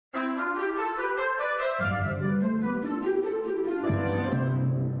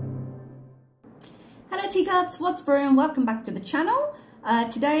teacups, what's brewing? Welcome back to the channel.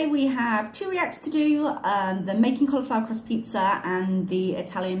 Today we have two reacts to do, the making cauliflower crust pizza and the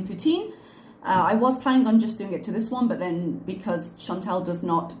Italian poutine. I was planning on just doing it to this one, but then because Chantal does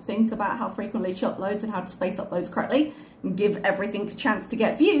not think about how frequently she uploads and how to space uploads correctly and give everything a chance to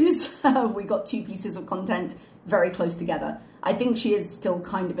get views, we got two pieces of content very close together. I think she is still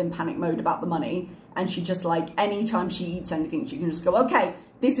kind of in panic mode about the money, and she just, like, anytime she eats anything, she can just go, okay,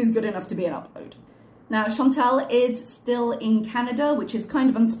 this is good enough to be an upload. Now, Chantal is still in Canada, which is kind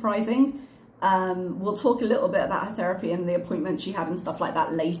of unsurprising. We'll talk a little bit about her therapy and the appointments she had and stuff like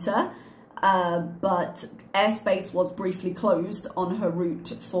that later. But airspace was briefly closed on her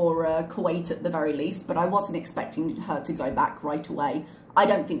route for Kuwait at the very least, but I wasn't expecting her to go back right away. I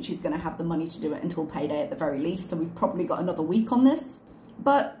don't think she's going to have the money to do it until payday at the very least, so we've probably got another week on this.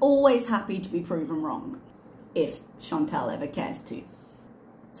 But always happy to be proven wrong, if Chantal ever cares to.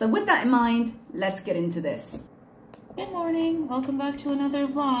 So with that in mind, let's get into this. Good morning, welcome back to another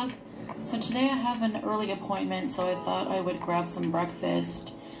vlog. So today I have an early appointment, so I thought I would grab some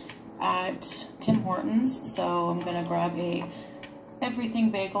breakfast at Tim Hortons. So I'm gonna grab a everything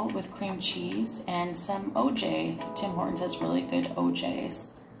bagel with cream cheese and some OJ. Tim Hortons has really good OJs.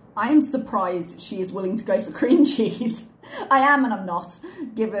 I am surprised she is willing to go for cream cheese. I am and I'm not,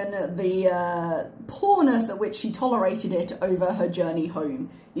 given the poorness at which she tolerated it over her journey home.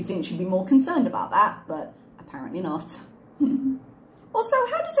 You'd think she'd be more concerned about that, but apparently not. Also,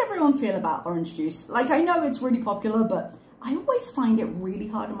 how does everyone feel about orange juice? Like, I know it's really popular, but I always find it really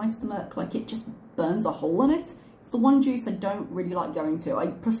hard in my stomach. Like, it just burns a hole in it. It's the one juice I don't really like going to. I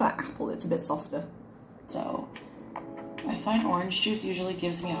prefer apple, it's a bit softer. So, I find orange juice usually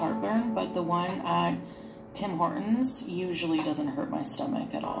gives me heartburn, but the one at Tim Hortons usually doesn't hurt my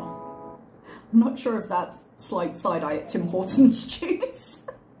stomach at all. I'm not sure if that's slight side-eye at Tim Hortons juice.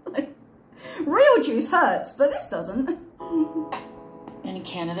 Like, real juice hurts, but this doesn't. In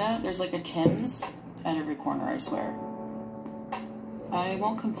Canada, there's like a Tim's at every corner, I swear. I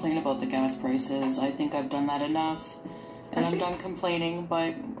won't complain about the gas prices. I think I've done that enough. And I'm done complaining,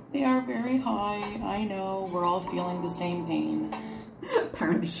 but they are very high. I know, we're all feeling the same pain.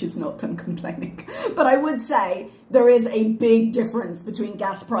 Apparently she's not done complaining. But I would say there is a big difference between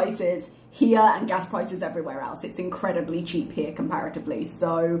gas prices here and gas prices everywhere else. It's incredibly cheap here comparatively.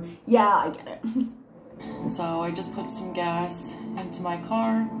 So yeah, I get it. So I just put some gas into my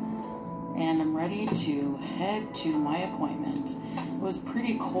car and I'm ready to head to my appointment. It was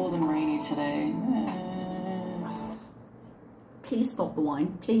pretty cold and rainy today. Please stop the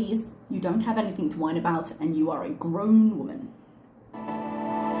whine, please. You don't have anything to whine about and you are a grown woman.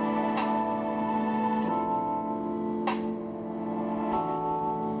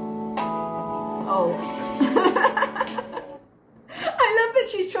 Oh. I love that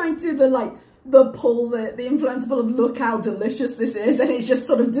she's trying to do the pull, the influencer pull of look how delicious this is, and it's just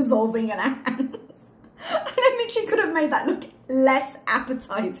sort of dissolving in her hands. I don't think she could have made that look less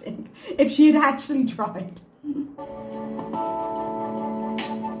appetizing if she had actually tried.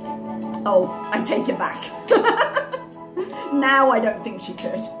 Oh, I take it back. Now I don't think she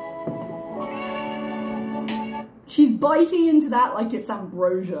could. She's biting into that like it's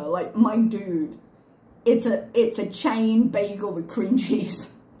ambrosia. Like, my dude, it's a chain bagel with cream cheese.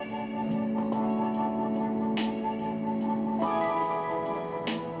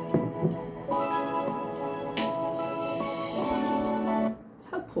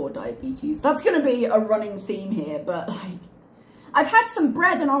 Her poor diabetes. That's going to be a running theme here, but like, I've had some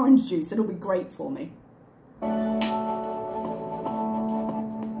bread and orange juice. It'll be great for me.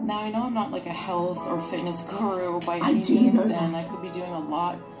 Now, I know I'm not like a health or fitness guru by any means, and I could be doing a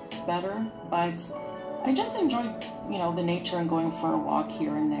lot better, but I just enjoy, you know, the nature and going for a walk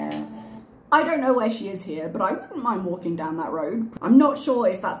here and there. I don't know where she is here, but I wouldn't mind walking down that road. I'm not sure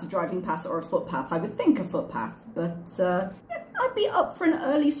if that's a driving path or a footpath. I would think a footpath, but I'd be up for an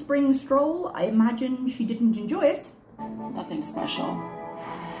early spring stroll. I imagine she didn't enjoy it. Nothing special.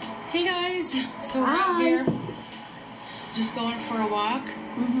 Hey guys, so we're out here, just going for a walk,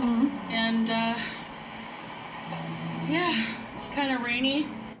 and yeah, it's kind of rainy.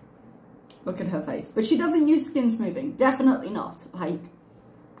 Look at her face, but she doesn't use skin smoothing, definitely not. Like,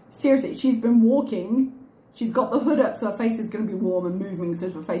 seriously, she's been walking, she's got the hood up so her face is going to be warm and moving so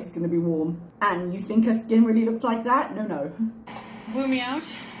her face is going to be warm, and you think her skin really looks like that? No. Blew me out.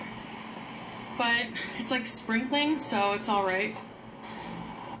 But it's like sprinkling, so it's all right.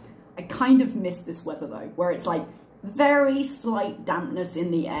 I kind of miss this weather though, where it's like very slight dampness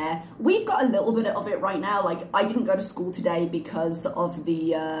in the air. We've got a little bit of it right now. Like, I didn't go to school today because of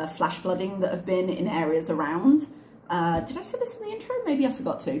the flash flooding that have been in areas around. Did I say this in the intro? Maybe I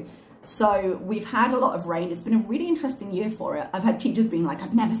forgot to. So we've had a lot of rain. It's been a really interesting year for it. I've had teachers being like,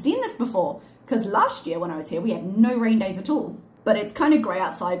 I've never seen this before. Because last year when I was here, we had no rain days at all. But it's kind of grey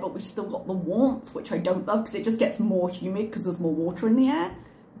outside, but we've still got the warmth, which I don't love because it just gets more humid because there's more water in the air.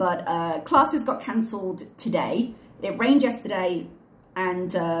 But classes got cancelled today. It rained yesterday and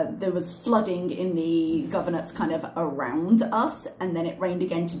there was flooding in the governorates kind of around us. And then it rained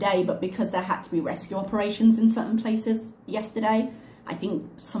again today. But because there had to be rescue operations in certain places yesterday, I think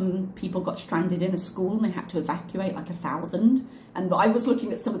some people got stranded in a school and they had to evacuate like 1,000. And I was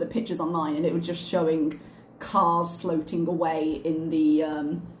looking at some of the pictures online and it was just showing cars floating away in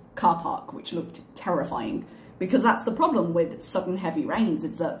the car park, which looked terrifying. Because that's the problem with sudden heavy rains,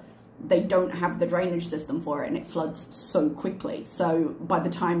 is that they don't have the drainage system for it and it floods so quickly. So by the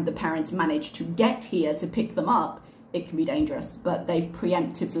time the parents manage to get here to pick them up, it can be dangerous. But they've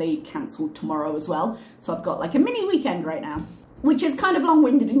preemptively cancelled tomorrow as well. So I've got like a mini weekend right now, which is kind of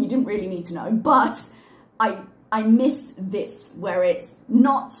long-winded and you didn't really need to know, but I miss this, where it's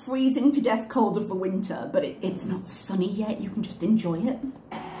not freezing to death cold of the winter, but it's not sunny yet. You can just enjoy it.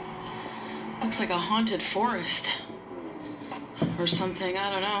 Looks like a haunted forest or something,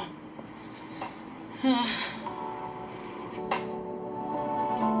 I don't know.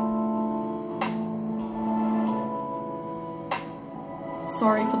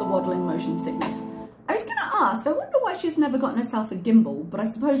 Sorry for the waddling motion sickness. I was going to ask, I wonder why she's never gotten herself a gimbal, but I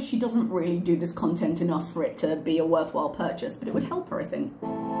suppose she doesn't really do this content enough for it to be a worthwhile purchase, but it would help her, I think.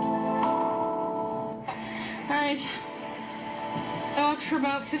 Alright, I walked for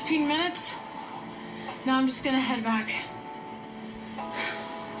about 15 minutes. Now I'm just going to head back.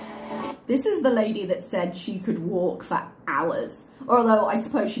 This is the lady that said she could walk for hours. Although I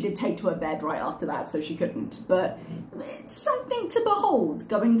suppose she did take to her bed right after that, so she couldn't. But it's something to behold,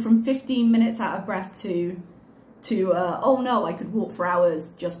 going from 15 minutes out of breath to oh no, I could walk for hours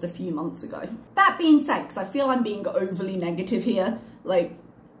just a few months ago. That being said, because I feel I'm being overly negative here, like,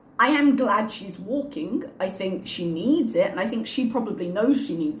 I am glad she's walking. I think she needs it, and I think she probably knows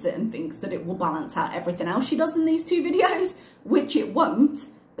she needs it and thinks that it will balance out everything else she does in these two videos, which it won't.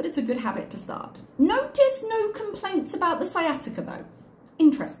 But it's a good habit to start. Notice no complaints about the sciatica though.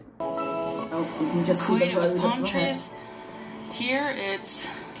 Interesting. Oh, you can just see the road palm up ahead. trees. Here it's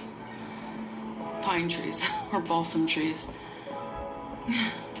pine trees or balsam trees.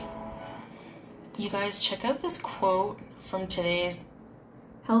 You guys, check out this quote from today's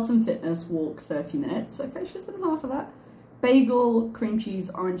Health and fitness walk 30 minutes. Okay, she's done half of that. Bagel, cream cheese,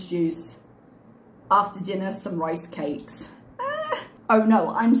 orange juice. After dinner, some rice cakes. Oh no,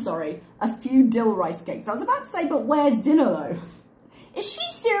 I'm sorry. A few dill rice cakes. I was about to say, but where's dinner though? Is she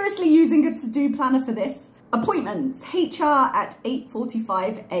seriously using a to-do planner for this? Appointments, HR at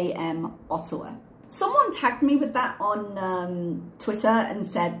 8:45 a.m. Ottawa. Someone tagged me with that on Twitter and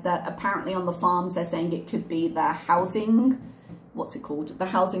said that apparently on the farms they're saying it could be the housing, what's it called? The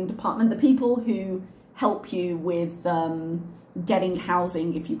housing department, the people who help you with getting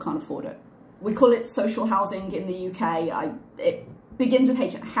housing if you can't afford it. We call it social housing in the UK. It begins with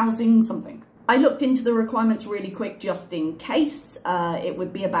H, housing something. I looked into the requirements really quick just in case. It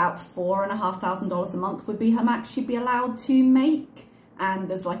would be about $4,500 a month would be her max she'd be allowed to make. And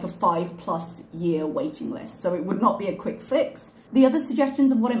there's like a 5+ year waiting list. So it would not be a quick fix. The other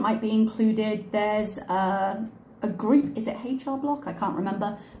suggestions of what it might be included, there's a group, is it HR Block? I can't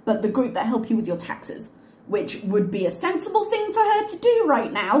remember. But the group that help you with your taxes, which would be a sensible thing for her to do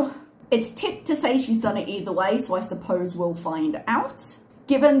right now. It's ticked to say she's done it either way, so I suppose we'll find out.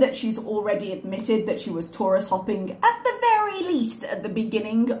 Given that she's already admitted that she was tourist hopping at the very least at the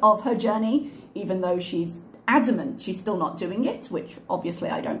beginning of her journey, even though she's adamant she's still not doing it, which obviously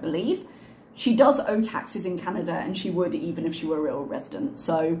I don't believe. She does owe taxes in Canada, and she would even if she were a real resident.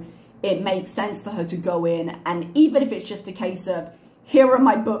 So it makes sense for her to go in, and even if it's just a case of, here are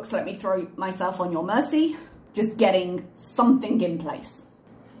my books, let me throw myself on your mercy, just getting something in place.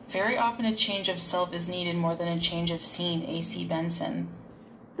 Very often a change of self is needed more than a change of scene, A.C. Benson.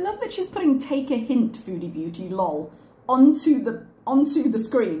 I love that she's putting take a hint, Foodie Beauty, lol, onto the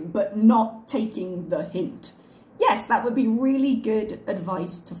screen, but not taking the hint. Yes, that would be really good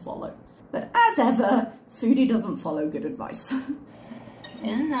advice to follow. But as ever, Foodie doesn't follow good advice.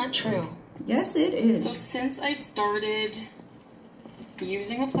 Isn't that true? Yes, it is. So since I started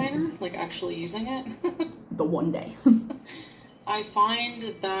using a planner, like actually using it, the one day. I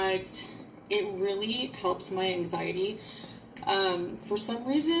find that it really helps my anxiety. For some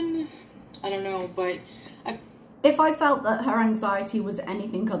reason, I don't know, but if I felt that her anxiety was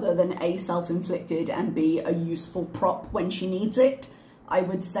anything other than A, self-inflicted, and B, a useful prop when she needs it, I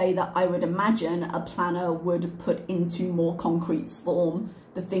would say that I would imagine a planner would put into more concrete form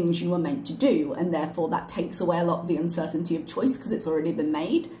the things you were meant to do, and therefore that takes away a lot of the uncertainty of choice because it's already been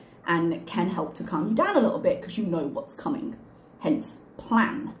made, and can help to calm you down a little bit because you know what's coming, hence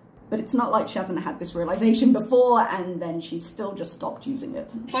plan. But it's not like she hasn't had this realization before and then she's still just stopped using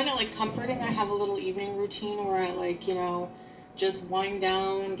it. I find it like comforting. I have a little evening routine where I like, you know, just wind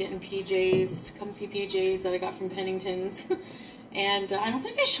down, getting PJs, comfy PJs that I got from Pennington's. And I don't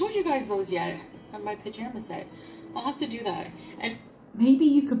think I showed you guys those yet on my pajama set. I'll have to do that. And maybe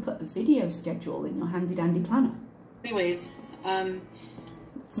you could put a video schedule in your handy dandy planner. Anyways,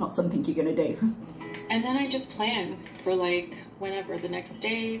 it's not something you're gonna do. And then I just plan for like whenever, the next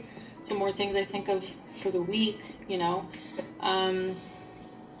day, some more things I think of for the week, you know.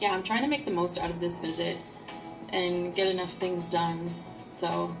 Yeah, I'm trying to make the most out of this visit and get enough things done.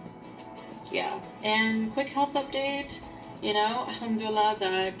 So yeah, and quick health update, you know, alhamdulillah,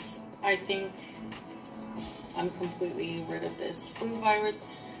 that I think I'm completely rid of this flu virus.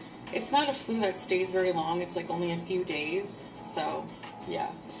 It's not a flu that stays very long, it's like only a few days, so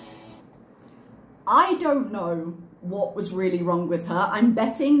yeah. I don't know what was really wrong with her. I'm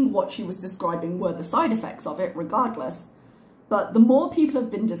betting what she was describing were the side effects of it regardless. But the more people have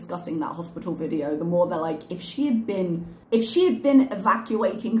been discussing that hospital video, the more they're like, if she had been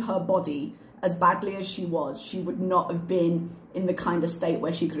evacuating her body as badly as she was, she would not have been in the kind of state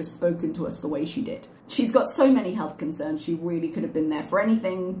where she could have spoken to us the way she did. She's got so many health concerns, she really could have been there for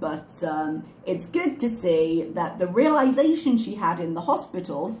anything, but it's good to see that the realization she had in the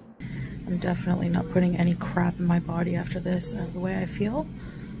hospital. I'm definitely not putting any crap in my body after this, the way I feel.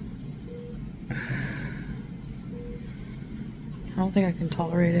 I don't think I can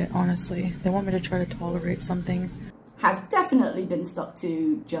tolerate it, honestly. They want me to try to tolerate something. Has definitely been stuck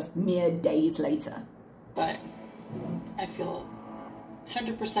to just mere days later. But I feel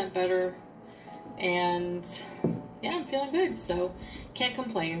 100% better, and yeah, I'm feeling good, so can't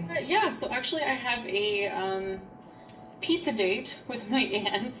complain. But yeah, so actually I have a pizza date with my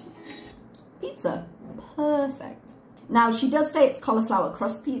aunt. Pizza, perfect. Now she does say it's cauliflower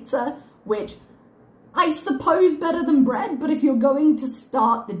crust pizza, which I suppose better than bread, but if you're going to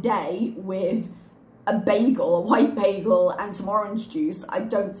start the day with a bagel, a white bagel and some orange juice, I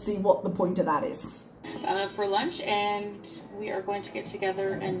don't see what the point of that is. For lunch, and we are going to get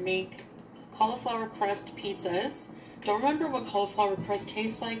together and make cauliflower crust pizzas. Don't remember what cauliflower crust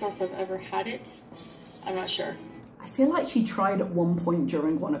tastes like or if I've ever had it. I'm not sure. I feel like she tried at one point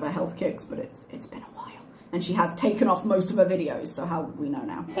during one of her health kicks, but it's been a while. And she has taken off most of her videos, so how would we know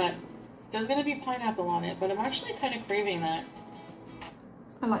now? But there's going to be pineapple on it, but I'm actually kind of craving that.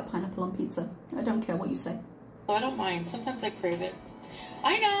 I like pineapple on pizza. I don't care what you say. So I don't mind. Sometimes I crave it.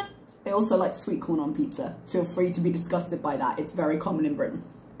 I know. I also like sweet corn on pizza. Feel free to be disgusted by that. It's very common in Britain.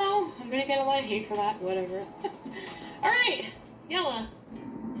 Oh, I'm going to get a lot of hate for that. Whatever. Alright. Yalla.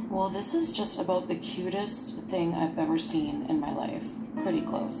 Well, this is just about the cutest thing I've ever seen in my life. Pretty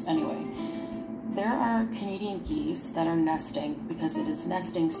close. Anyway, there are Canadian geese that are nesting because it is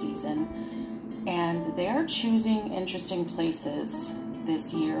nesting season, and they are choosing interesting places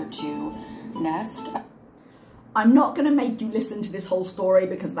this year to nest. I'm not going to make you listen to this whole story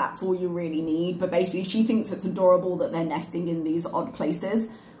because that's all you really need, but basically she thinks it's adorable that they're nesting in these odd places.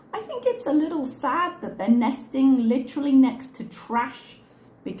 I think it's a little sad that they're nesting literally next to trash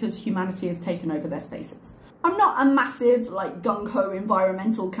because humanity has taken over their spaces. I'm not a massive, like, gung-ho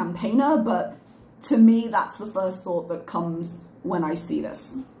environmental campaigner, but to me, that's the first thought that comes when I see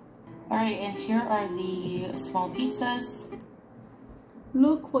this. All right, and here are the small pizzas.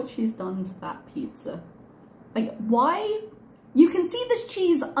 Look what she's done to that pizza. Like, why? You can see this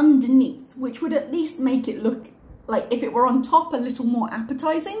cheese underneath, which would at least make it look like, if it were on top, a little more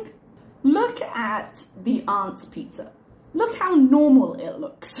appetizing. Look at the aunt's pizza. Look how normal it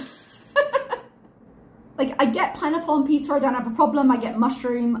looks. Like, I get pineapple on pizza, I don't have a problem. I get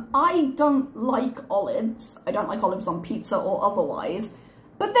mushroom. I don't like olives. I don't like olives on pizza or otherwise.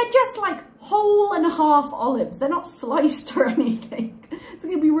 But they're just like whole and half olives. They're not sliced or anything. It's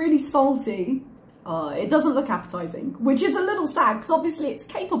going to be really salty. It doesn't look appetizing, which is a little sad because obviously it's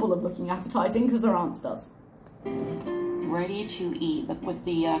capable of looking appetizing because her aunt's does. Ready to eat with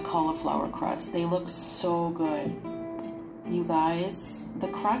the cauliflower crust. They look so good. You guys, the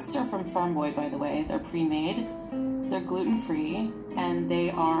crusts are from Farm Boy, by the way. They're pre-made, they're gluten-free, and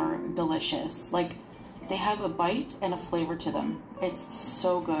they are delicious. Like, they have a bite and a flavor to them. It's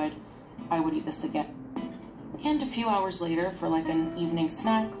so good. I would eat this again. And a few hours later, for like an evening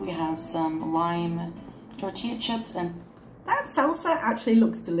snack, we have some lime tortilla chips and... That salsa actually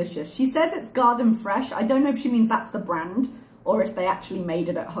looks delicious. She says it's garden fresh. I don't know if she means that's the brand or if they actually made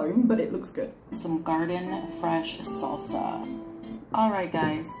it at home, but it looks good. Some garden fresh salsa. Alright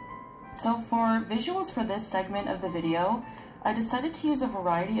guys, so for visuals for this segment of the video, I decided to use a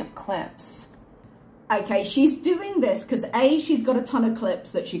variety of clips. Okay, she's doing this because A, she's got a ton of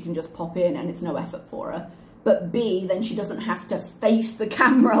clips that she can just pop in and it's no effort for her. But B, then she doesn't have to face the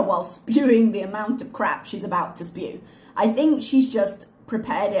camera while spewing the amount of crap she's about to spew. I think she's just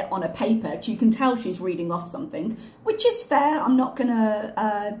prepared it on a paper. You can tell she's reading off something, which is fair. I'm not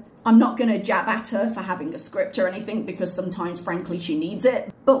gonna jab at her for having a script or anything, because sometimes, frankly, she needs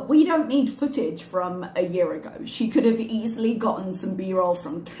it. But we don't need footage from a year ago. She could have easily gotten some B-roll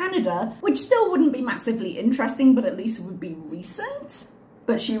from Canada, which still wouldn't be massively interesting, but at least it would be recent.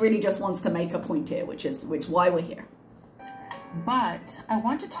 But she really just wants to make a point here, which is why we're here. But I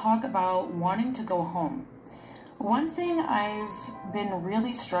want to talk about wanting to go home. One thing I've been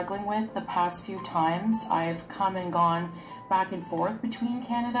really struggling with the past few times I've come and gone back and forth between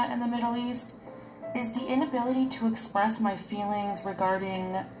Canada and the Middle East is the inability to express my feelings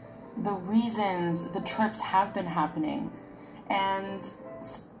regarding the reasons the trips have been happening. And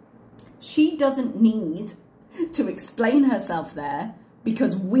she doesn't need to explain herself there,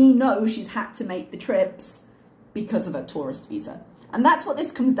 because we know she's had to make the trips because of her tourist visa. And that's what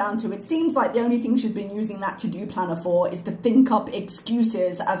this comes down to. It seems like the only thing she's been using that to-do planner for is to think up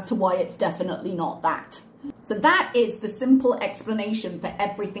excuses as to why it's definitely not that. So that is the simple explanation for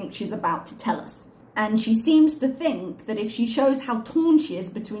everything she's about to tell us. And she seems to think that if she shows how torn she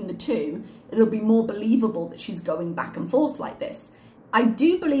is between the two, it'll be more believable that she's going back and forth like this. I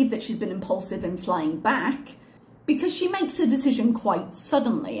do believe that she's been impulsive in flying back, because she makes a decision quite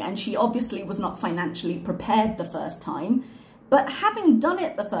suddenly, and she obviously was not financially prepared the first time. But having done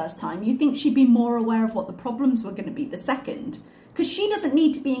it the first time, you think she'd be more aware of what the problems were going to be the second. Because she doesn't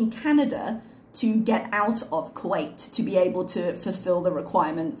need to be in Canada to get out of Kuwait to be able to fulfill the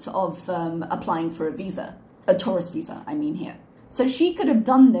requirements of applying for a visa, a tourist visa, I mean here. So she could have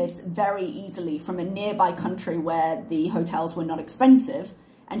done this very easily from a nearby country where the hotels were not expensive,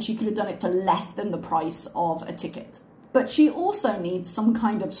 and she could have done it for less than the price of a ticket. But she also needs some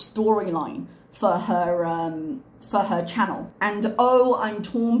kind of storyline for her channel. And oh, I'm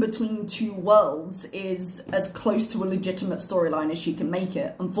torn between two worlds is as close to a legitimate storyline as she can make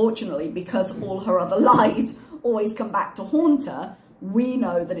it. Unfortunately, because all her other lies always come back to haunt her, we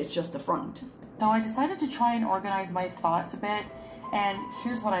know that it's just a front. So I decided to try and organize my thoughts a bit, and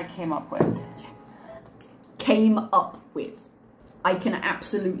here's what I came up with. Came up with. I can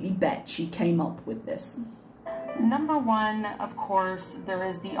absolutely bet she came up with this. Number one, of course, there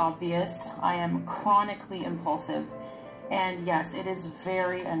is the obvious. I am chronically impulsive, and yes, it is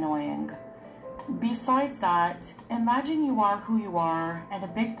very annoying. Besides that, imagine you are who you are, and a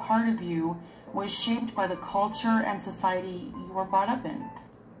big part of you was shaped by the culture and society you were brought up in.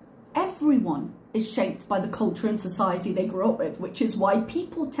 Everyone is shaped by the culture and society they grew up with, which is why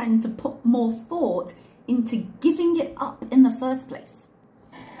people tend to put more thought into giving it up in the first place.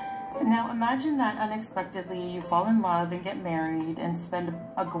 Now imagine that unexpectedly you fall in love and get married and spend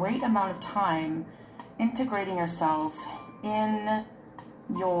a great amount of time integrating yourself in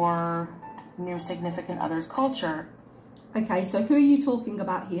your new significant other's culture. Okay, so who are you talking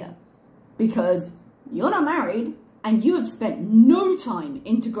about here? Because you're not married and you have spent no time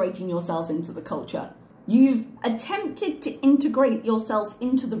integrating yourself into the culture. You've attempted to integrate yourself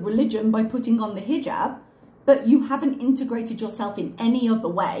into the religion by putting on the hijab, but you haven't integrated yourself in any other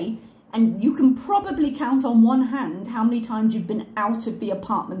way. And you can probably count on one hand how many times you've been out of the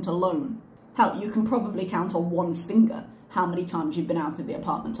apartment alone. Hell, you can probably count on one finger how many times you've been out of the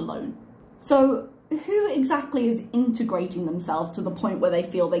apartment alone. So who exactly is integrating themselves to the point where they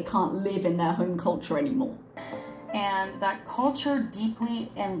feel they can't live in their home culture anymore? And that culture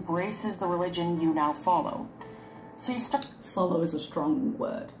deeply embraces the religion you now follow. So you start... Follow is a strong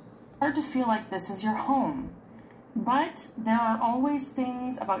word. Start to feel like this is your home. But there are always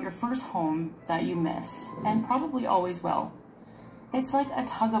things about your first home that you miss, and probably always will. It's like a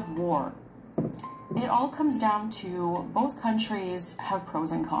tug of war. It all comes down to both countries have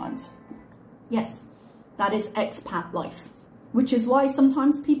pros and cons. Yes, that is expat life, which is why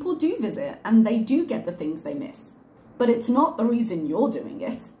sometimes people do visit and they do get the things they miss. But it's not the reason you're doing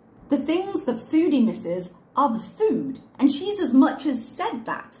it. The things that Foodie misses are the food, and she's as much as said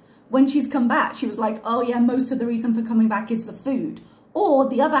that. When she's come back, she was like, oh yeah, most of the reason for coming back is the food. Or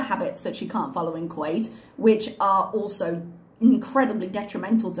the other habits that she can't follow in Kuwait, which are also incredibly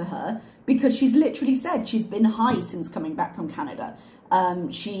detrimental to her, because she's literally said she's been high since coming back from Canada.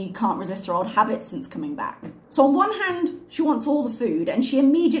 She can't resist her old habits since coming back. So on one hand, she wants all the food, and she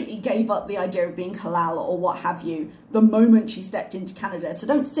immediately gave up the idea of being halal or what have you the moment she stepped into Canada. So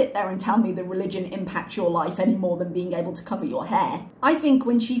don't sit there and tell me the religion impacts your life any more than being able to cover your hair. I think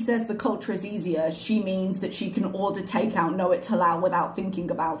when she says the culture is easier, she means that she can order takeout, know it's halal without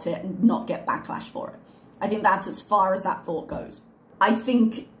thinking about it, and not get backlash for it. I think that's as far as that thought goes. I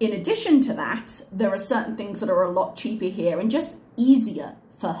think in addition to that, there are certain things that are a lot cheaper here and just easier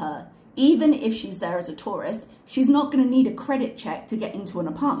for her. Even if she's there as a tourist, she's not going to need a credit check to get into an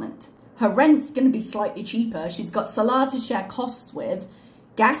apartment. Her rent's going to be slightly cheaper. She's got Salah to share costs with,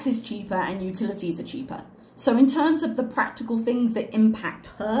 gas is cheaper, and utilities are cheaper. So in terms of the practical things that impact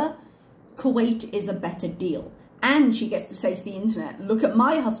her, Kuwait is a better deal. And she gets to say to the internet, look at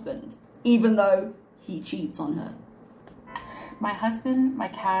my husband, even though he cheats on her. My husband, my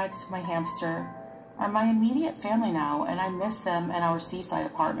cat, my hamster are my immediate family now, and I miss them in our seaside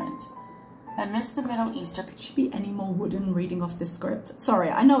apartment. I miss the Middle Eastern... Could she be any more wooden reading off this script? Sorry,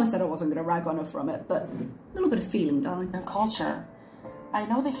 I know I said I wasn't going to rag on her from it, but a little bit of feeling, darling. And culture. I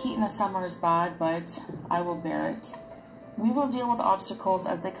know the heat in the summer is bad, but I will bear it. We will deal with obstacles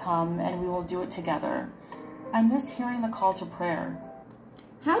as they come, and we will do it together. I miss hearing the call to prayer.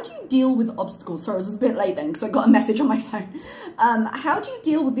 How do you deal with obstacles? Sorry, it was a bit late then because I got a message on my phone. How do you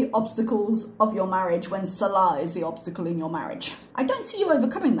deal with the obstacles of your marriage when Salah is the obstacle in your marriage? I don't see you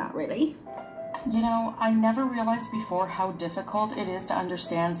overcoming that, really. You know, I never realized before how difficult it is to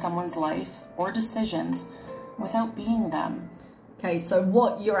understand someone's life or decisions without being them. Okay, so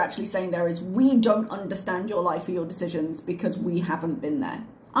what you're actually saying there is we don't understand your life or your decisions because we haven't been there.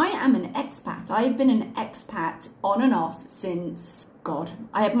 I am an expat. I have been an expat on and off since... God,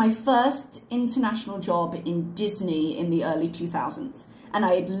 I had my first international job in Disney in the early 2000s, and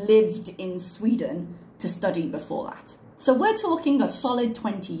I had lived in Sweden to study before that. So we're talking a solid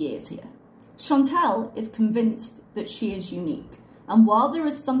 20 years here. Chantal is convinced that she is unique, and while there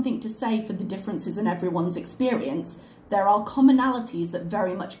is something to say for the differences in everyone's experience, there are commonalities that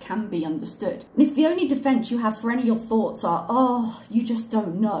very much can be understood. And if the only defense you have for any of your thoughts are, oh, you just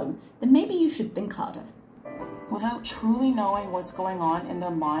don't know, then maybe you should think harder. Without truly knowing what's going on in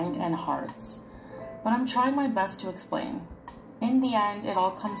their mind and hearts. But I'm trying my best to explain. In the end, it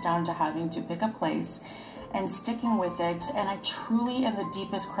all comes down to having to pick a place and sticking with it, and I truly, in the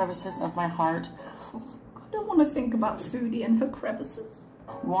deepest crevices of my heart, I don't want to think about Foodie and her crevices.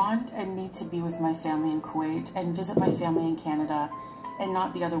 Want and need to be with my family in Kuwait and visit my family in Canada, and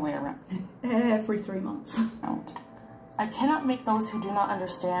not the other way around. Every 3 months. I cannot make those who do not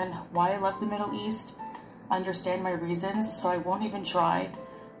understand why I love the Middle East understand my reasons, so I won't even try.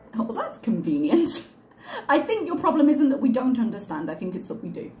 Oh, well, that's convenient. I think your problem isn't that we don't understand, I think it's that we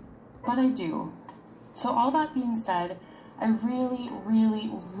do. But I do. So all that being said, I really, really,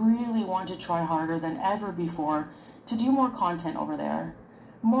 really want to try harder than ever before to do more content over there.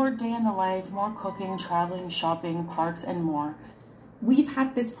 More day in the life, more cooking, traveling, shopping, parks, and more. We've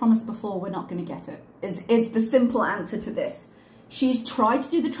had this promise before, we're not going to get it, is the simple answer to this. She's tried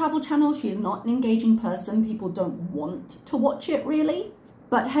to do the travel channel. She is not an engaging person. People don't want to watch it, really.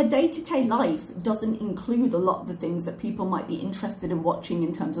 But her day-to-day life doesn't include a lot of the things that people might be interested in watching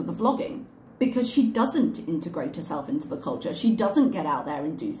in terms of the vlogging. Because she doesn't integrate herself into the culture. She doesn't get out there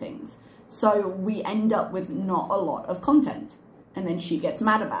and do things. So we end up with not a lot of content. And then she gets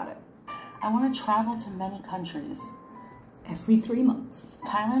mad about it. I want to travel to many countries. Every 3 months.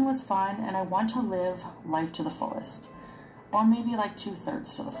 Thailand was fun, and I want to live life to the fullest. Or maybe like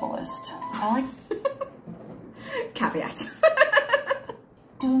 2/3 to the fullest. I like... Caveat.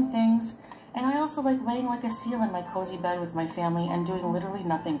 doing things, and I also like laying like a seal in my cozy bed with my family and doing literally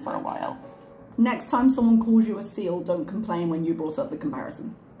nothing for a while. Next time someone calls you a seal, don't complain when you brought up the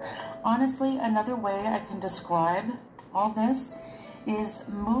comparison. Honestly, another way I can describe all this is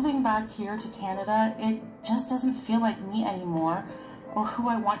moving back here to Canada. It just doesn't feel like me anymore, or who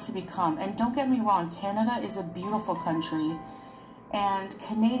I want to become. And don't get me wrong, Canada is a beautiful country, and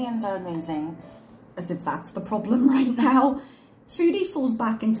Canadians are amazing. As if that's the problem right now. Foodie falls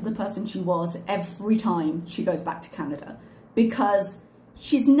back into the person she was every time she goes back to Canada, because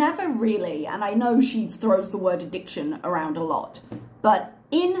she's never really, and I know she throws the word addiction around a lot, but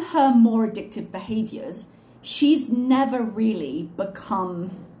in her more addictive behaviors, she's never really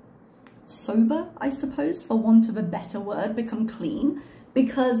become sober, I suppose, for want of a better word, become clean,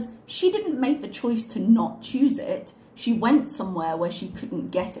 because she didn't make the choice to not choose it. She went somewhere where she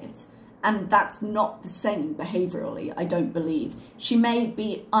couldn't get it. And that's not the same behaviorally, I don't believe. She may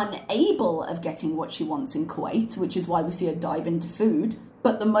be unable of getting what she wants in Kuwait, which is why we see her dive into food.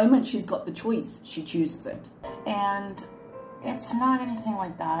 But the moment she's got the choice, she chooses it. And it's not anything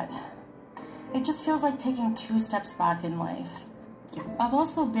like that. It just feels like taking 2 steps back in life. Yeah. I've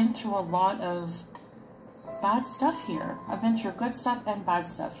also been through a lot of bad stuff here. I've been through good stuff and bad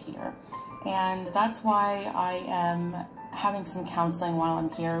stuff here. And that's why I am having some counseling while I'm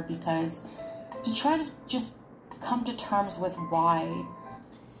here, because to try to just come to terms with why.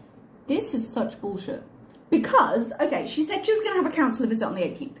 This is such bullshit. Because, okay, she said she was going to have a counsellor visit on the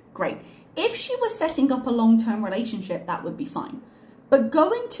 18th. Great. If she was setting up a long-term relationship, that would be fine. But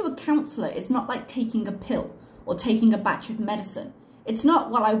going to a counsellor is not like taking a pill or taking a batch of medicine. It's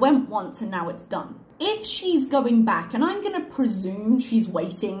not, well, I went once and now it's done. If she's going back, and I'm going to presume she's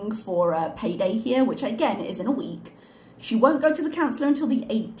waiting for a payday here, which again is in a week, she won't go to the counsellor until the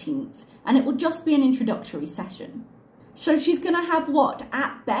 18th, and it will just be an introductory session. So she's going to have, what,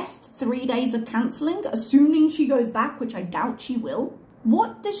 at best, 3 days of counselling, assuming she goes back, which I doubt she will.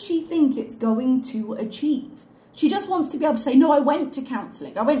 What does she think it's going to achieve? She just wants to be able to say, no, I went to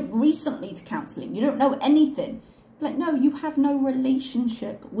counselling. I went recently to counselling. You don't know anything. Like, no, you have no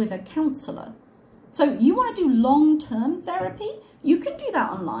relationship with a counsellor. So you want to do long-term therapy? You can do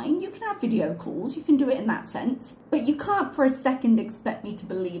that online. You can have video calls. You can do it in that sense. But you can't for a second expect me to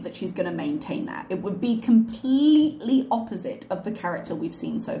believe that she's going to maintain that. It would be completely opposite of the character we've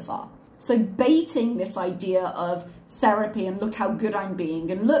seen so far. So baiting this idea of therapy and look how good I'm being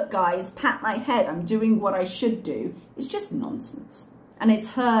and look guys, pat my head, I'm doing what I should do, is just nonsense. And it's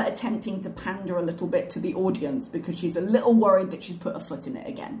her attempting to pander a little bit to the audience because she's a little worried that she's put a foot in it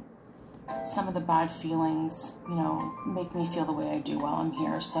again. Some of the bad feelings, you know, make me feel the way I do while I'm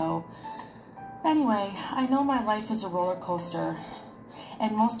here. So anyway, I know my life is a roller coaster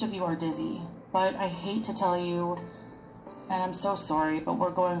and most of you are dizzy, but I hate to tell you, and I'm so sorry, but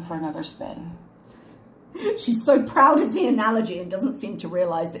we're going for another spin. She's so proud of the analogy and doesn't seem to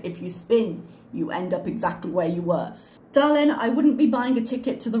realize that if you spin, you end up exactly where you were. Darling, I wouldn't be buying a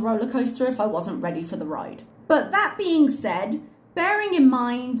ticket to the roller coaster if I wasn't ready for the ride. But that being said, bearing in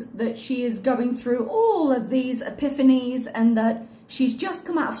mind that she is going through all of these epiphanies and that she's just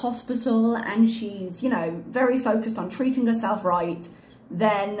come out of hospital and she's, you know, very focused on treating herself right,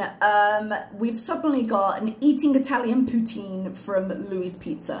 then we've suddenly got an eating Italian poutine from Louis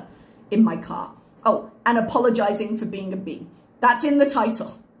Pizza in my car. Oh, and apologising for being a bee. That's in the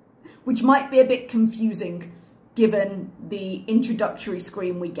title, which might be a bit confusing given the introductory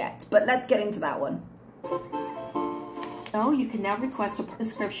screen we get. But let's get into that one. So you can now request a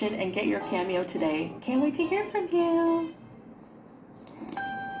prescription and get your cameo today. Can't wait to hear from you.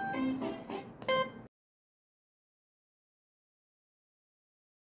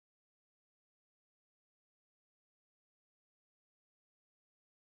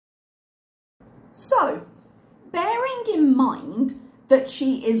 So, bearing in mind that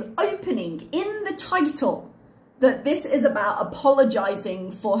she is opening in the title that this is about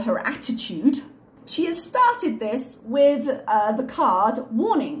apologising for her attitude, she has started this with the card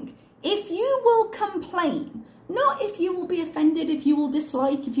warning. If you will complain, not if you will be offended, if you will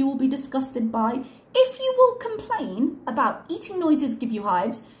dislike, if you will be disgusted by, if you will complain about eating noises give you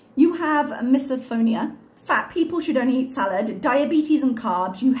hives, you have misophonia, fat people should only eat salad, diabetes and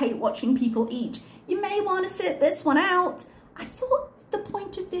carbs, you hate watching people eat, you may want to sit this one out. I thought the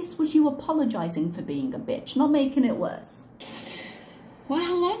point of this was you apologising for being a bitch, not making it worse. Well,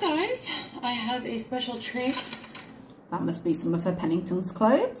 hello guys. I have a special treat. That must be some of her Pennington's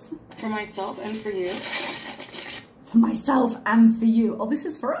clothes. For myself and for you. For myself and for you. Oh, this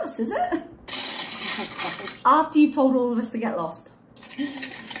is for us, is it? After you've told all of us to get lost.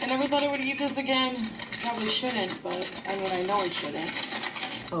 I never thought I would eat this again. Probably shouldn't, but I mean, I know I shouldn't.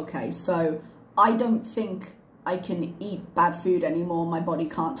 Okay, so I don't think I can eat bad food anymore. My body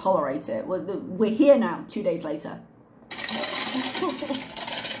can't tolerate it. We're here now, 2 days later.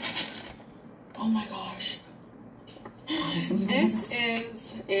 Oh my gosh. This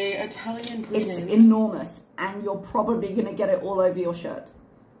is a Italian poutine. It's enormous, and you're probably going to get it all over your shirt.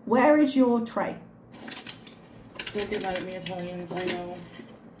 Where is your tray? Don't get mad at me, Italians, I know.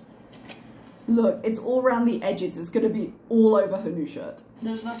 Look, it's all around the edges. It's going to be all over her new shirt.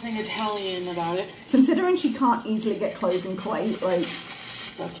 There's nothing Italian about it. Considering she can't easily get clothes in Kuwait, like,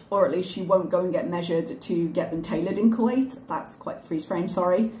 or at least she won't go and get measured to get them tailored in Kuwait. That's quite the freeze frame,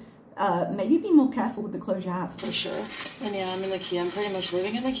 sorry. Maybe be more careful with the clothes you have. For sure. And yeah, I'm in the Kia. I'm pretty much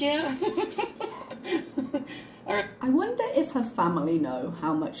living in the Kia. All right. I wonder if her family know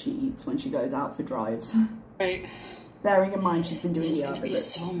how much she eats when she goes out for drives. Right. Bearing in mind she's been doing the other bits.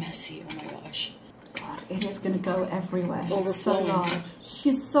 It's so messy, oh my gosh. God, it is going to go everywhere. It's so large.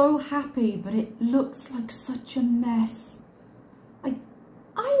 She's so happy, but it looks like such a mess.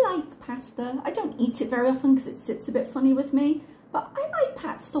 I like pasta. I don't eat it very often because it sits a bit funny with me, but I like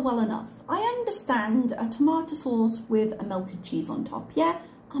pasta well enough. I understand a tomato sauce with a melted cheese on top. Yeah,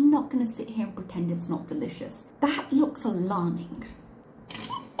 I'm not going to sit here and pretend it's not delicious. That looks alarming.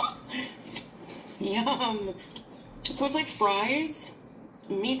 Yum. So it's like fries,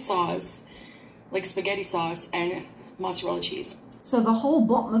 meat sauce, like spaghetti sauce, and mozzarella cheese. So the whole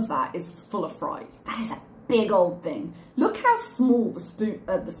bottom of that is full of fries. That is a big old thing. Look how small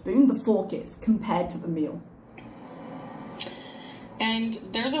the fork is compared to the meal. And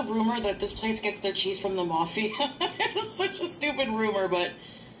there's a rumor that this place gets their cheese from the mafia. It's such a stupid rumor, but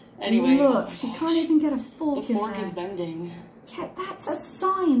anyway. Look, she can't even get a fork in there. The fork is bending. Yeah, that's a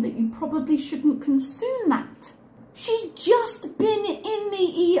sign that you probably shouldn't consume that. She's just been in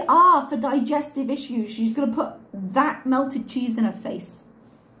the ER for digestive issues. She's going to put that melted cheese in her face.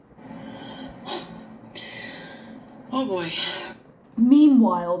 Oh boy.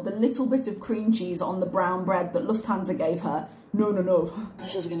 Meanwhile, the little bit of cream cheese on the brown bread that Lufthansa gave her, no.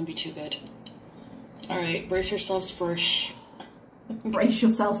 This is going to be too good. All right, brace yourselves for brace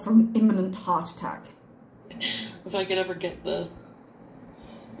yourself from imminent heart attack. If I could ever get the...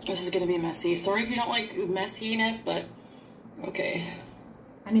 This is going to be messy. Sorry if you don't like messiness, but okay.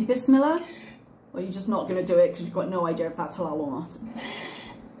 Any bismillah? Or are you just not going to do it because you've got no idea if that's halal or not?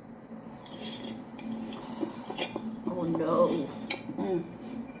 Oh no.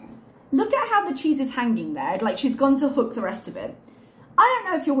 Look at how the cheese is hanging there, like she's gone to hook the rest of it. I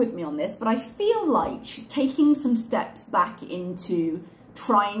don't know if you're with me on this, but I feel like she's taking some steps back into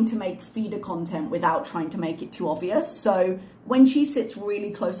trying to make feeder content without trying to make it too obvious. So when she sits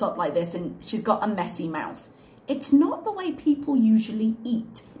really close up like this and she's got a messy mouth, it's not the way people usually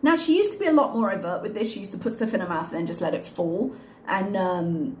eat. Now, she used to be a lot more overt with this. She used to put stuff in her mouth and then just let it fall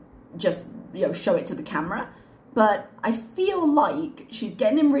and just, you know, show it to the camera. But I feel like she's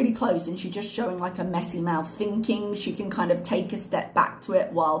getting in really close and she's just showing like a messy mouth, thinking she can kind of take a step back to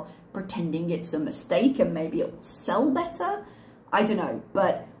it while pretending it's a mistake and maybe it will sell better. I don't know,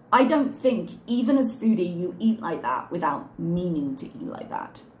 but I don't think even as foodie you eat like that without meaning to eat like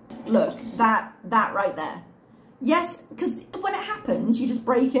that. Look, that right there. Yes, because when it happens, you just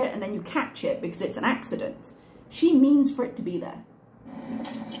break it and then you catch it because it's an accident. She means for it to be there.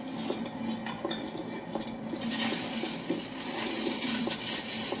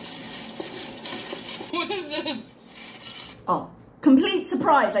 What is this? Oh, complete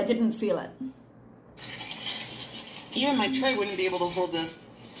surprise. I didn't feel it. Even my tray wouldn't be able to hold this.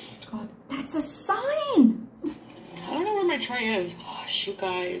 God, that's a sign. I don't know where my tray is. Gosh, you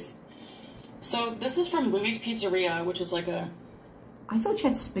guys. So this is from Louis Pizzeria, which is like a... I thought you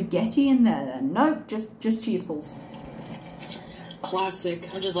had spaghetti in there then. Nope, just cheese balls. Classic.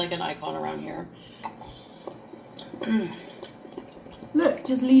 I'm just like an icon around here. Look,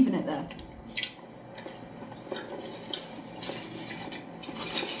 just leaving it there.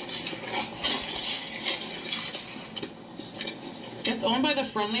 It's owned by the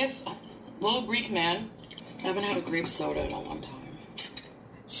friendliest little Greek man. I haven't had a grape soda in a long time.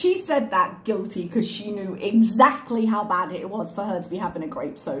 She said that guilty because she knew exactly how bad it was for her to be having a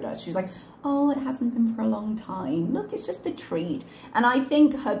grape soda. She's like, oh, it hasn't been for a long time. Look, it's just a treat. And I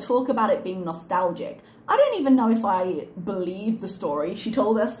think her talk about it being nostalgic, I don't even know if I believe the story she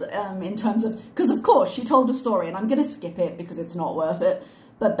told us in terms of, because of course she told a story and I'm going to skip it because it's not worth it.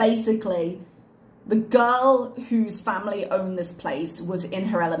 But basically, the girl whose family owned this place was in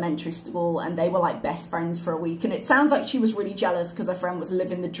her elementary school and they were like best friends for a week. And it sounds like she was really jealous because her friend was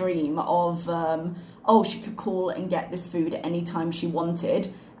living the dream of, oh, she could call and get this food anytime she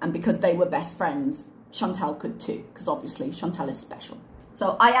wanted. And because they were best friends, Chantal could too, because obviously Chantal is special.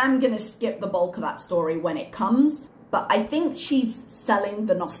 So I am going to skip the bulk of that story when it comes. But I think she's selling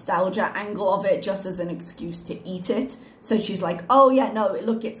the nostalgia angle of it just as an excuse to eat it. So she's like, oh yeah, no,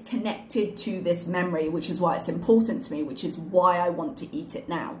 look, it's connected to this memory, which is why it's important to me, which is why I want to eat it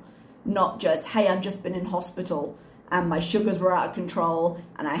now. Not just, hey, I've just been in hospital and my sugars were out of control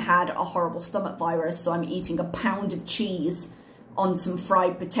and I had a horrible stomach virus, so I'm eating a pound of cheese on some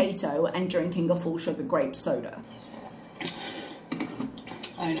fried potato and drinking a full sugar grape soda.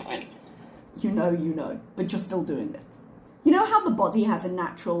 I know. You know, but you're still doing it. You know how the body has a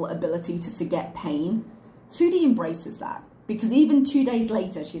natural ability to forget pain? Foodie embraces that, because even 2 days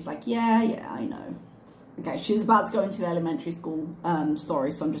later, she's like, yeah, I know. Okay, she's about to go into the elementary school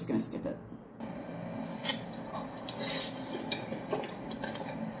story, so I'm just going to skip it.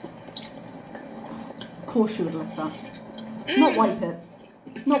 course she would lick that. Not wipe it.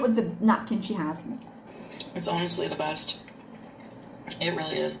 Not with the napkin she has. It's honestly the best. It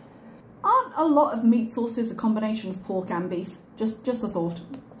really is. Aren't a lot of meat sauces a combination of pork and beef? Just a thought.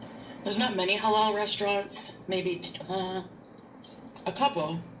 There's not many halal restaurants. Maybe a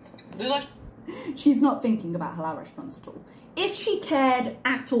couple. There's like... She's not thinking about halal restaurants at all. If she cared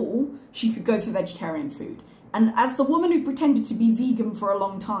at all, she could go for vegetarian food. And as the woman who pretended to be vegan for a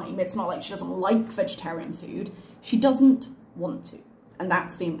long time, it's not like she doesn't like vegetarian food. She doesn't want to. And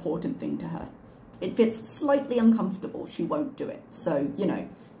that's the important thing to her. If it's slightly uncomfortable, she won't do it. So, you know,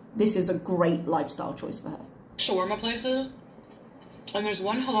 this is a great lifestyle choice for her. Shawarma places. And there's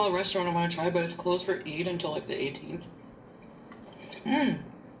one halal restaurant I want to try, but it's closed for Eid until like the 18th.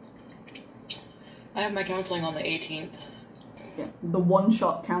 I have my counseling on the 18th. Yeah, the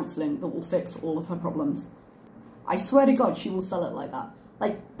one-shot counselling that will fix all of her problems. I swear to God, she will sell it like that.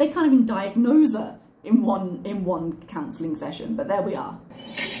 Like, they can't even diagnose her in one counselling session, but there we are.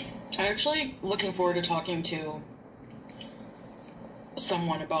 I'm actually looking forward to talking to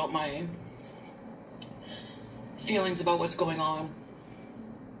someone about my feelings about what's going on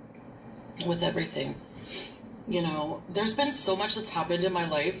with everything. You know, there's been so much that's happened in my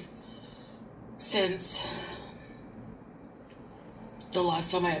life since the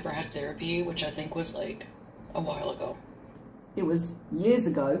last time I ever had therapy, which I think was like a while ago. It was years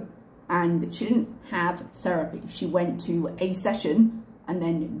ago, and she didn't have therapy. She went to a session and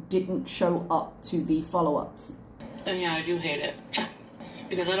then didn't show up to the follow-ups. And yeah, I do hate it,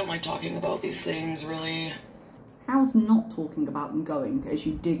 because I don't like talking about these things, really. How's not talking about them going as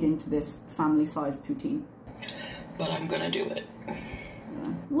you dig into this family-sized poutine? But I'm gonna do it.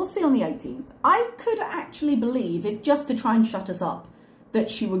 Yeah. We'll see on the 18th. I could actually believe, if just to try and shut us up, that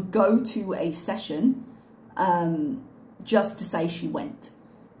she would go to a session just to say she went.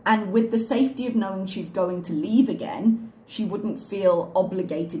 And with the safety of knowing she's going to leave again, she wouldn't feel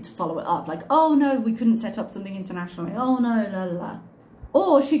obligated to follow it up. Like, oh no, we couldn't set up something internationally. Oh no, la la la.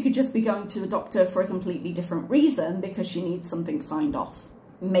 Or she could just be going to the doctor for a completely different reason because she needs something signed off.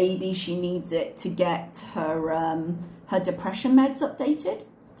 Maybe she needs it to get her her depression meds updated,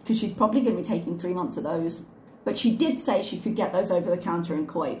 because she's probably going to be taking 3 months of those. But she did say she could get those over the counter in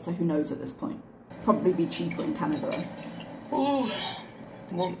Kuwait, so who knows at this point. Probably be cheaper in Canada. Ooh,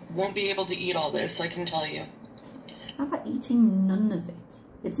 won't be able to eat all this, I can tell you. How about eating none of it?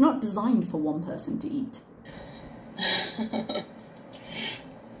 It's not designed for one person to eat.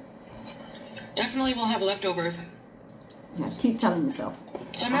 Definitely will have leftovers. Yeah, keep telling yourself.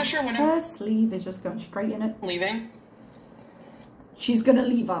 So I'm not sure when her sleeve is just going straight in it. Leaving? She's going to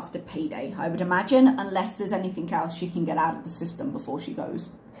leave after payday, I would imagine, unless there's anything else she can get out of the system before she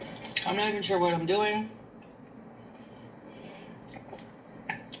goes. I'm not even sure what I'm doing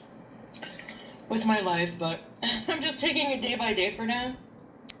with my life, but I'm just taking it day by day for now.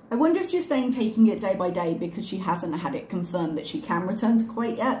 I wonder if she's saying taking it day by day because she hasn't had it confirmed that she can return to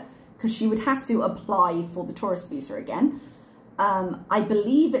Kuwait yet, because she would have to apply for the tourist visa again. I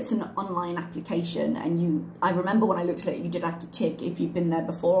believe it's an online application, and I remember when I looked at it, you did have to tick if you've been there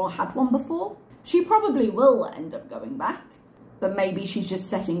before or had one before. She probably will end up going back, but maybe she's just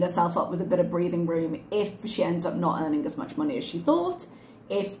setting herself up with a bit of breathing room if she ends up not earning as much money as she thought,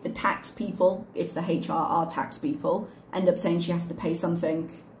 if the tax people, if the HRR tax people end up saying she has to pay something.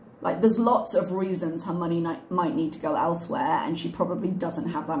 Like, there's lots of reasons her money might need to go elsewhere, and she probably doesn't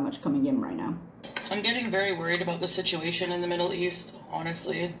have that much coming in right now. I'm getting very worried about the situation in the Middle East,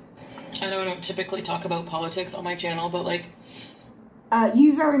 honestly. I know I don't typically talk about politics on my channel, but like...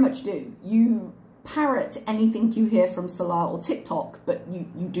 You very much do. You parrot anything you hear from Salah or TikTok, but you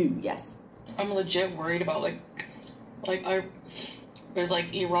do, yes. I'm legit worried about, there's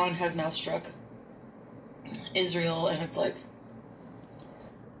like, Iran has now struck Israel, and it's like...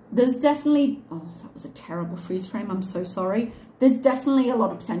 There's definitely, oh, that was a terrible freeze frame, I'm so sorry. There's definitely a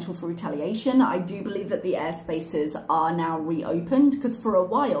lot of potential for retaliation. I do believe that the airspaces are now reopened, because for a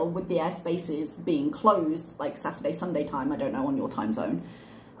while, with the airspaces being closed, like Saturday, Sunday time, I don't know on your time zone,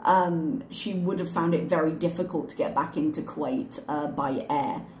 she would have found it very difficult to get back into Kuwait by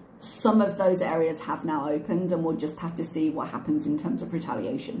air. Some of those areas have now opened, and we'll just have to see what happens in terms of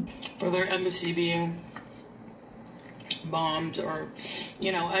retaliation. For their embassy being bombed, or,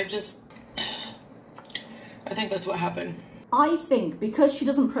 you know, I think that's what happened. I think because she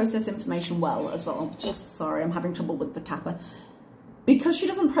doesn't process information well as well. Sorry, I'm having trouble with the tapper. Because she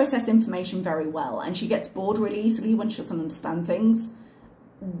doesn't process information very well, and she gets bored really easily when she doesn't understand things,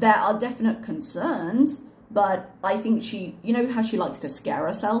 there are definite concerns, but I think she, you know how she likes to scare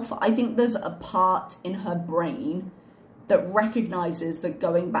herself? I think there's a part in her brain that recognizes that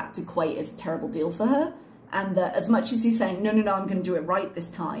going back to Kuwait is a terrible deal for her, and that as much as she's saying, no, I'm going to do it right this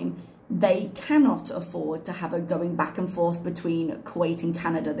time, they cannot afford to have her going back and forth between Kuwait and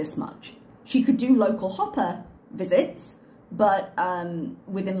Canada this much. She could do local hopper visits, but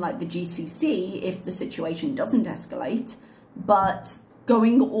within like the GCC, if the situation doesn't escalate, but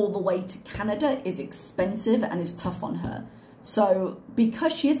going all the way to Canada is expensive and is tough on her. So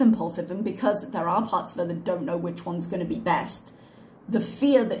because she is impulsive and because there are parts of her that don't know which one's going to be best, the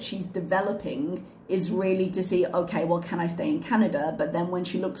fear that she's developing is really to see, okay, well, can I stay in Canada? But then when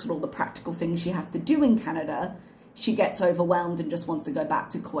she looks at all the practical things she has to do in Canada, she gets overwhelmed and just wants to go back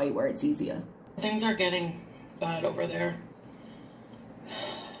to Kuwait where it's easier. Things are getting bad over there.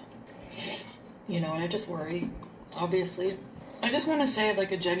 You know, and I just worry, obviously. I just want to say,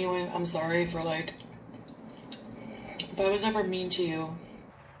 like, a genuine I'm sorry for, like, if I was ever mean to you.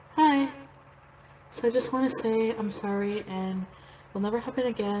 Hi. So I just want to say I'm sorry and will never happen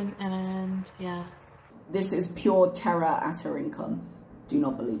again, and yeah. This is pure terror at her income. Do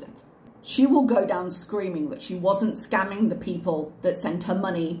not believe it. She will go down screaming that she wasn't scamming the people that sent her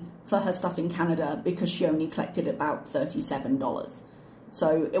money for her stuff in Canada because she only collected about $37.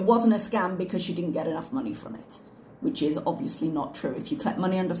 So it wasn't a scam because she didn't get enough money from it, which is obviously not true. If you collect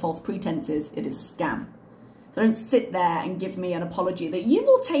money under false pretenses, it is a scam. So don't sit there and give me an apology that you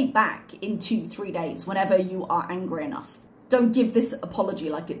will take back in 2-3 days whenever you are angry enough. Don't give this apology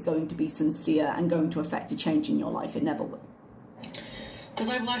like it's going to be sincere and going to affect a change in your life. It never will. Because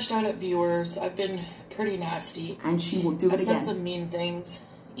I've lashed out at viewers. I've been pretty nasty. And she will do it again. I've said some mean things.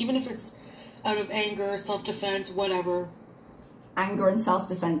 Even if it's out of anger, self-defense, whatever. Anger and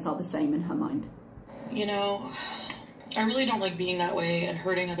self-defense are the same in her mind. You know, I really don't like being that way and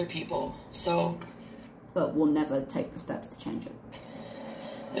hurting other people. So... But we'll never take the steps to change it.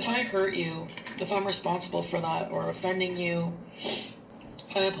 If I hurt you, if I'm responsible for that or offending you,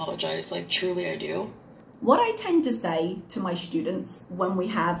 I apologize. Like, truly I do. What I tend to say to my students when we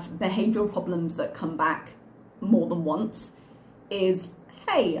have behavioral problems that come back more than once is,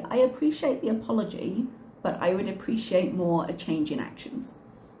 hey, I appreciate the apology, but I would appreciate more a change in actions.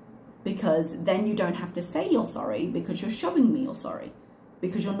 Because then you don't have to say you're sorry because you're showing me you're sorry.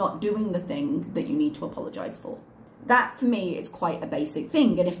 Because you're not doing the thing that you need to apologize for. That, for me, is quite a basic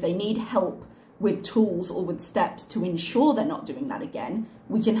thing. And if they need help with tools or with steps to ensure they're not doing that again,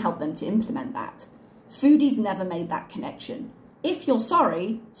 we can help them to implement that. Foodie's never made that connection. If you're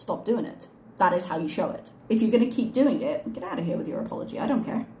sorry, stop doing it. That is how you show it. If you're going to keep doing it, get out of here with your apology. I don't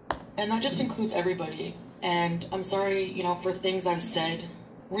care. And that just includes everybody. And I'm sorry, you know, for things I've said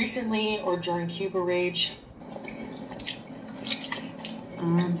recently or during Cuba Rage.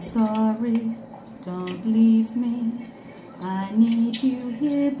 I'm sorry, don't leave me. I need you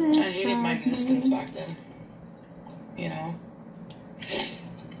here beside me. I hated my existence back then, you know.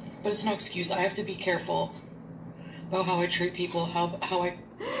 But it's no excuse. I have to be careful about how I treat people, how I...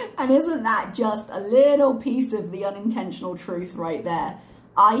 And isn't that just a little piece of the unintentional truth right there?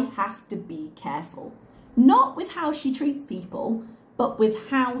 I have to be careful. Not with how she treats people, but with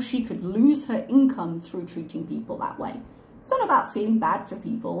how she could lose her income through treating people that way. It's not about feeling bad for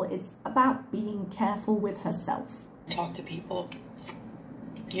people, it's about being careful with herself. Talk to people,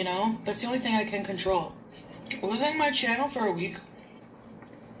 you know? That's the only thing I can control. Losing my channel for a week,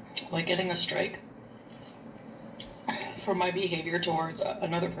 like getting a strike for my behavior towards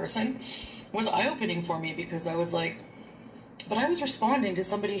another person, was eye-opening for me because I was like, but I was responding to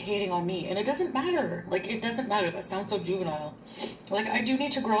somebody hating on me, and it doesn't matter. Like, it doesn't matter. That sounds so juvenile. Like, I do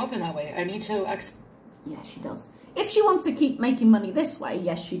need to grow up in that way. I need to... Yeah, she does. If she wants to keep making money this way,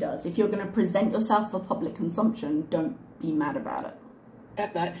 yes, she does. If you're going to present yourself for public consumption, don't be mad about it.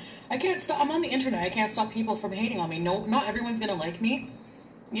 That. I can't stop. I'm on the internet. I can't stop people from hating on me. No, not everyone's going to like me,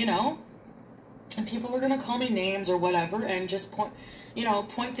 you know? And people are going to call me names or whatever and just point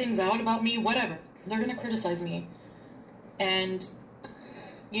things out about me, whatever. They're going to criticize me. And,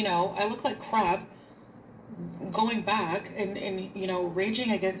 you know, I look like crap going back and, you know,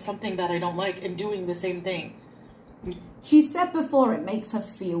 raging against something that I don't like and doing the same thing. She said before it makes her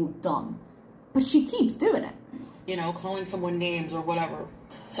feel dumb, but she keeps doing it. You know, calling someone names or whatever.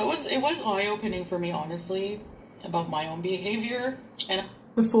 So it was eye-opening for me, honestly, about my own behavior. And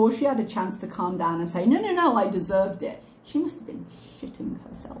before she had a chance to calm down and say, no, I deserved it, she must have been shitting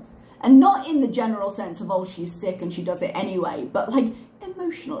herself. And not in the general sense of, oh, she's sick and she does it anyway, but like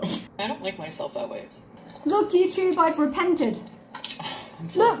emotionally. I don't like myself that way. Look, YouTube, I've repented.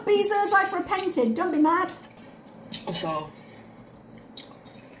 Look, Beezers, I've repented. Don't be mad. So,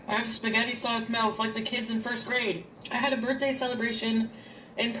 I have spaghetti sauce mouth like the kids in first grade. I had a birthday celebration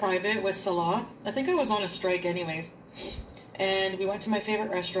in private with Salah. I think I was on a strike anyways. and we went to my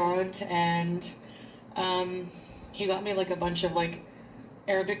favorite restaurant, and he got me like a bunch of like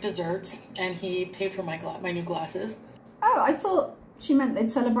Arabic desserts, and he paid for my new glasses. Oh, I thought she meant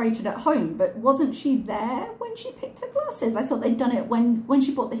they'd celebrated at home, but wasn't she there when she picked her glasses? I thought they'd done it when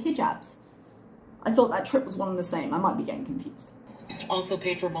she bought the hijabs. I thought that trip was one and the same. I might be getting confused. Also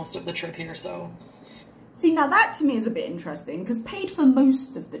paid for most of the trip here, so. See, now that to me is a bit interesting, because paid for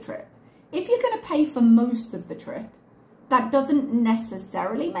most of the trip. If you're going to pay for most of the trip, that doesn't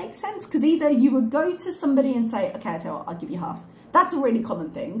necessarily make sense, because either you would go to somebody and say, okay, I tell you what, I'll give you half. That's a really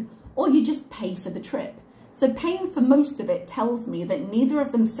common thing. Or you just pay for the trip. So paying for most of it tells me that neither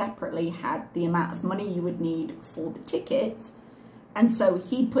of them separately had the amount of money you would need for the ticket. And so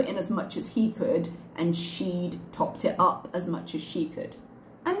he'd put in as much as he could, and she'd topped it up as much as she could.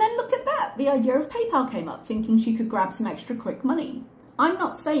 And then look at that, the idea of PayPal came up, thinking she could grab some extra quick money. I'm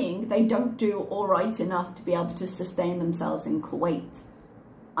not saying they don't do all right enough to be able to sustain themselves in Kuwait.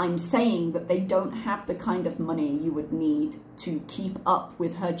 I'm saying that they don't have the kind of money you would need to keep up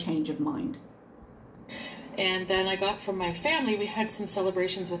with her change of mind. And then I got from my family, we had some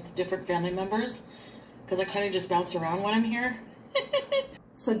celebrations with different family members, because I kind of just bounce around when I'm here.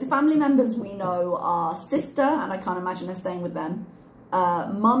 So the family members we know are sister, and I can't imagine her staying with them,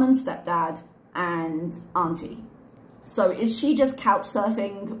 mum and stepdad, and auntie. So is she just couch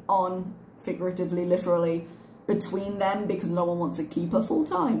surfing on, figuratively, literally, between them because no one wants to keep her full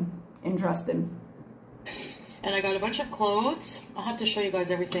time? Interesting. And I got a bunch of clothes. I'll have to show you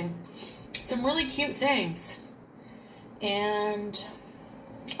guys everything. Some really cute things. And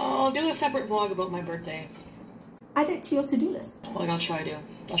I'll do a separate vlog about my birthday. Add it to your to-do list. Well, I'll try to.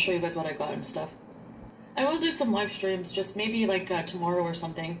 I'll show you guys what I got and stuff. I will do some live streams, just maybe like tomorrow or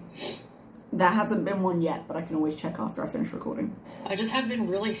something. There hasn't been one yet, but I can always check after I finish recording. I just have been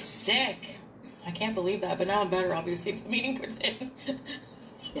really sick. I can't believe that, but now I'm better, obviously, from eating Poutine.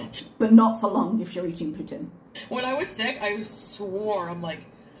 Yeah, but not for long if you're eating Poutine. When I was sick, I swore, I'm like,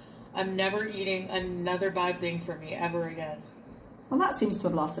 I'm never eating another bad thing for me ever again. Well, that seems to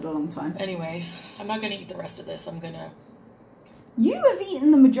have lasted a long time. Anyway, I'm not going to eat the rest of this. I'm going to... You have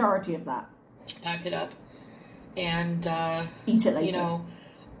eaten the majority of that. Pack it up and... eat it later. You know,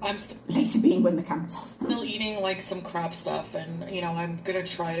 I'm later being when the camera's off. Still eating, like, some crap stuff, and, you know, I'm going to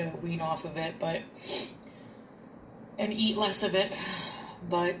try to wean off of it, but... And eat less of it,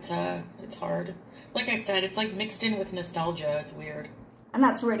 but it's hard. Like I said, it's, like, mixed in with nostalgia. It's weird. And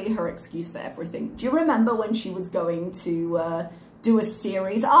that's really her excuse for everything. Do you remember when she was going to do a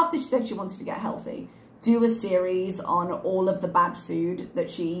series, after she said she wanted to get healthy, do a series on all of the bad food that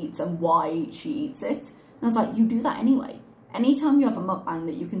she eats and why she eats it? And I was like, you do that anyway. Anytime you have a mukbang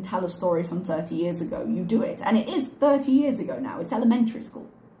that you can tell a story from 30 years ago, you do it. And it is 30 years ago now. It's elementary school.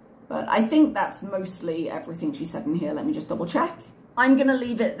 But I think that's mostly everything she said in here. Let me just double check. I'm going to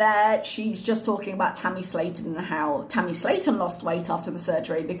leave it there. She's just talking about Tammy Slayton and how Tammy Slayton lost weight after the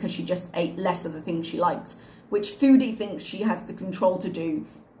surgery because she just ate less of the things she likes, which Foodie thinks she has the control to do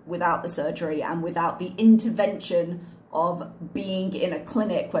without the surgery and without the intervention of being in a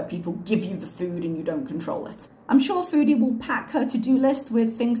clinic where people give you the food and you don't control it. I'm sure Foodie will pack her to-do list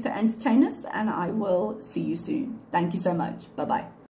with things to entertain us, and I will see you soon. Thank you so much. Bye-bye.